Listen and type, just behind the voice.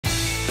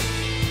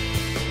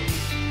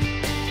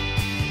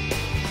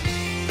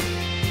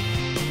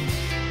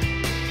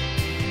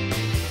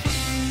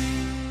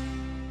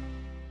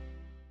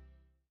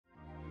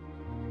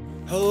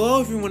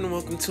Hello everyone and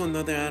welcome to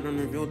another add-on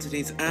review.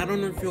 Today's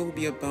add-on review will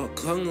be about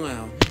Kung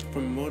Lao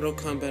from Mortal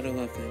Kombat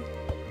 11.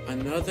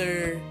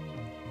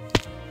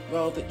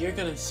 You're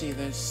gonna see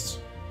this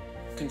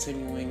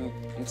continuing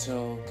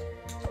until,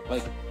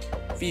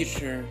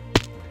 future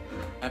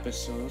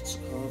episodes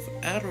of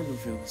add-on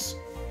reviews.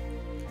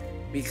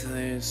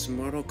 Because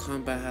Mortal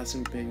Kombat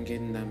hasn't been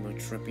getting that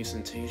much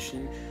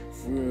representation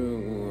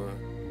through,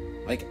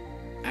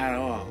 at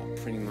all,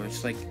 pretty much.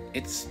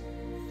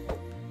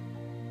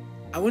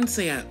 I wouldn't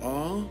say at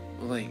all,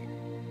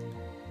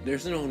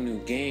 there's no new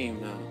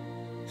game now,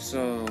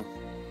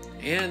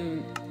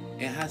 and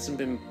it hasn't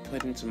been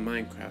put into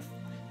Minecraft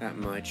that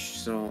much,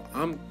 so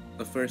I'm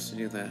the first to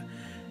do that.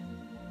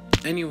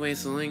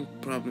 Anyways, the link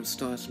problem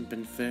still hasn't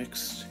been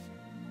fixed.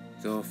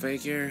 Go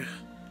figure.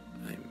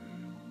 I'm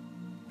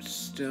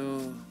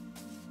still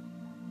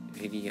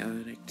too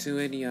idiotic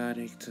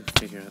to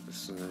figure out the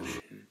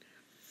solution.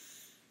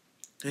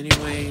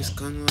 Anyways,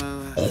 Kung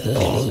Lao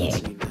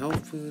has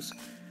health boost,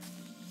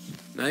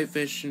 night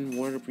vision,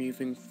 water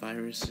breathing,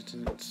 fire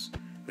resistance,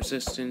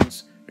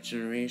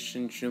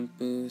 regeneration, jump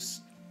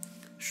boost,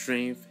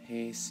 strength,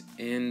 haste,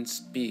 and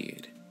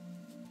speed.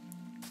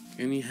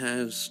 And he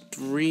has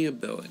 3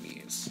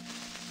 abilities.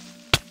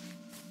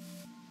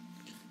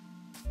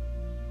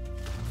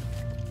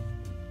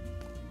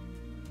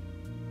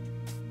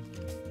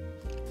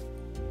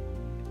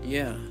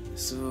 Yeah,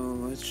 so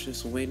let's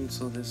just wait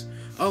until this.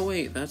 Oh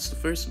wait, that's the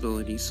first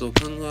ability. So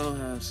Kung Lao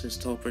has his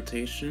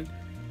teleportation,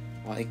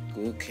 like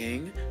Liu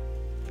Kang.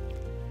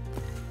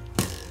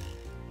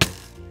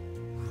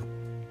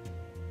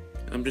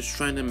 I'm just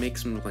trying to make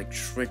some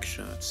trick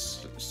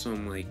shots,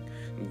 some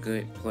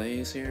good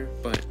plays here,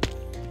 but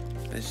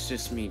that's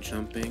just me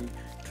jumping,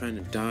 trying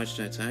to dodge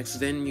the attacks.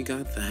 Then you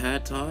got the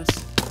hat toss,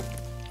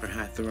 or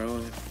hat throw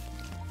if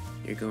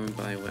you're going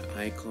by what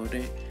I called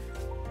it.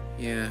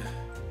 Yeah,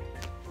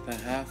 the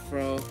hat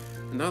throw,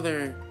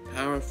 another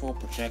powerful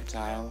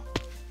projectile.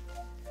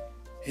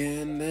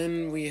 And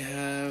then we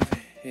have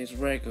his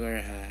regular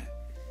hat,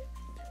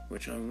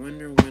 which I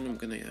wonder when I'm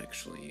gonna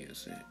actually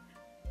use it.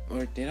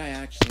 Or did I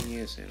actually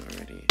use it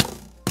already?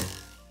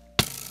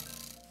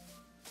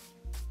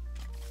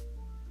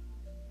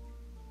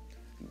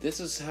 This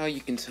is how you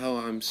can tell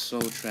I'm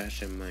so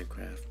trash at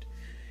Minecraft.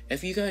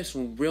 If you guys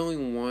really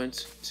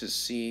want to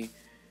see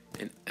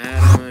an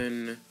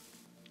add-on,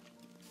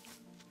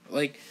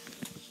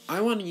 I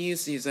want to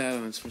use these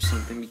add-ons for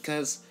something,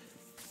 because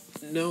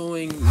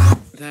knowing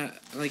that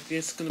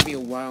it's gonna be a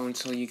while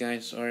until you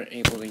guys are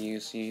able to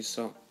use these,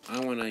 so I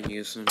want to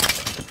use them.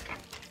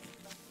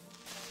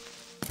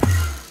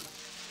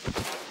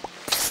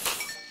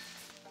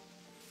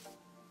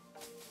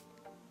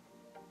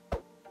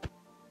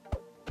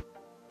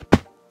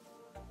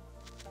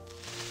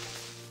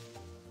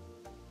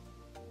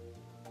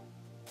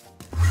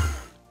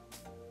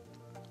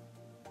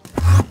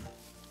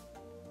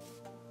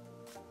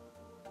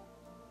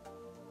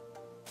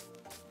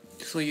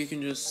 So you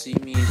can just see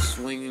me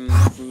swinging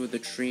through the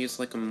trees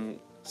like I'm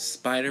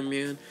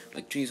Spider-Man.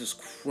 Jesus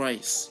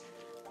Christ,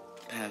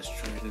 Past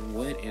Jordan,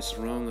 what is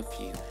wrong with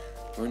you?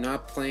 We're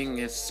not playing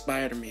as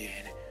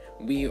Spider-Man.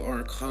 We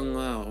are Kung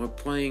Lao. We're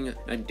playing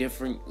a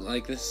different,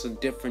 this is a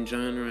different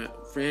genre,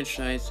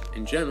 franchise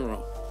in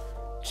general.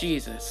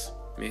 Jesus,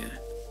 man.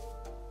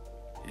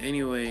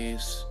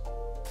 Anyways,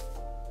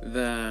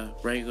 the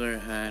regular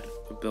hat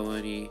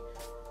ability,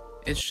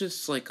 it's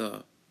just like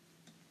a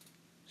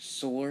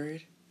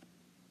sword.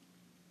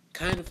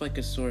 Kind of like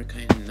a sword,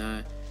 kind of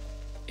not.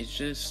 It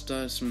just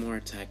does more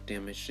attack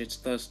damage. It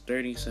does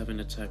 37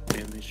 attack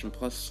damage, and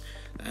plus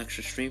the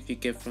extra strength you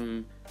get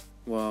from,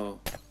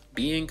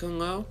 being Kung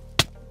Lao.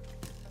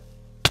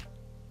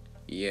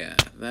 Yeah,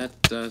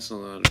 that does a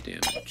lot of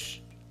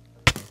damage.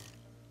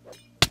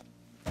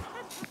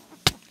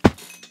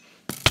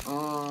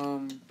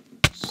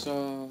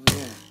 So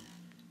yeah,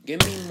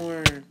 give me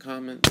more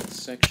comment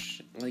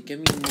section. Give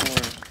me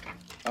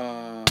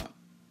more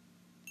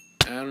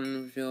add-on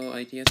reveal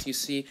ideas. You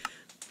see,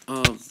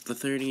 the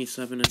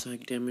 37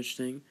 attack damage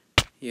thing.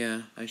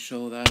 Yeah, I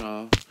show that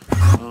off.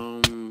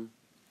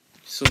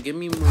 So give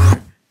me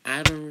more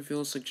add-on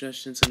reveal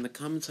suggestions in the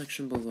comment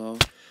section below.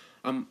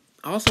 I'm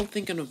also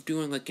thinking of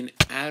doing an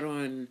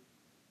add-on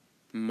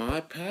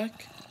mod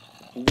pack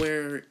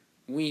where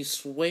we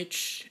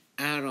switch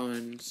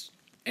add-ons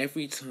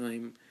every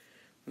time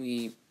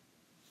we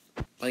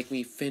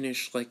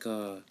finish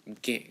a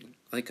game,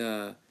 a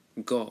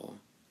goal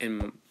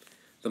in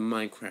the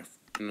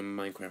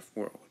Minecraft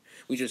world.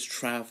 We just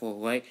travel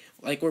like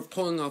we're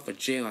pulling off a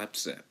JLab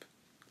zip.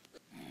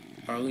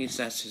 Or at least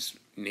that's his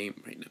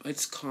name right now.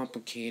 It's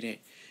complicated.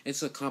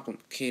 It's a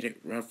complicated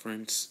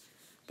reference.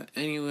 But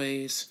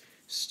anyways,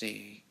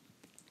 stay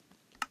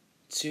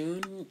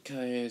tuned,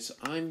 because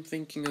I'm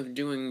thinking of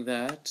doing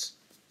that.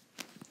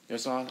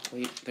 There's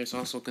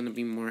also going to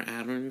be more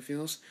add-on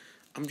reveals.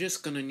 I'm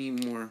just going to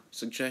need more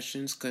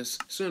suggestions, because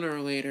sooner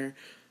or later,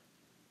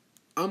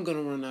 I'm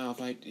gonna run out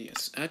of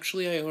ideas.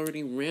 Actually, I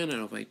already ran out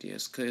of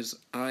ideas, because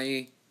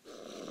I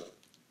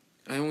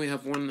only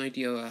have one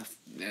idea left.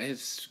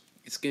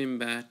 It's It's getting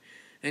bad.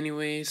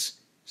 Anyways,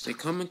 stay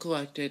calm and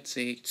collected.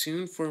 Stay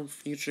tuned for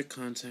future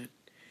content.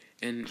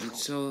 And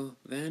until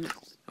then,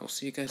 I'll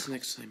see you guys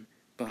next time.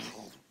 Bye.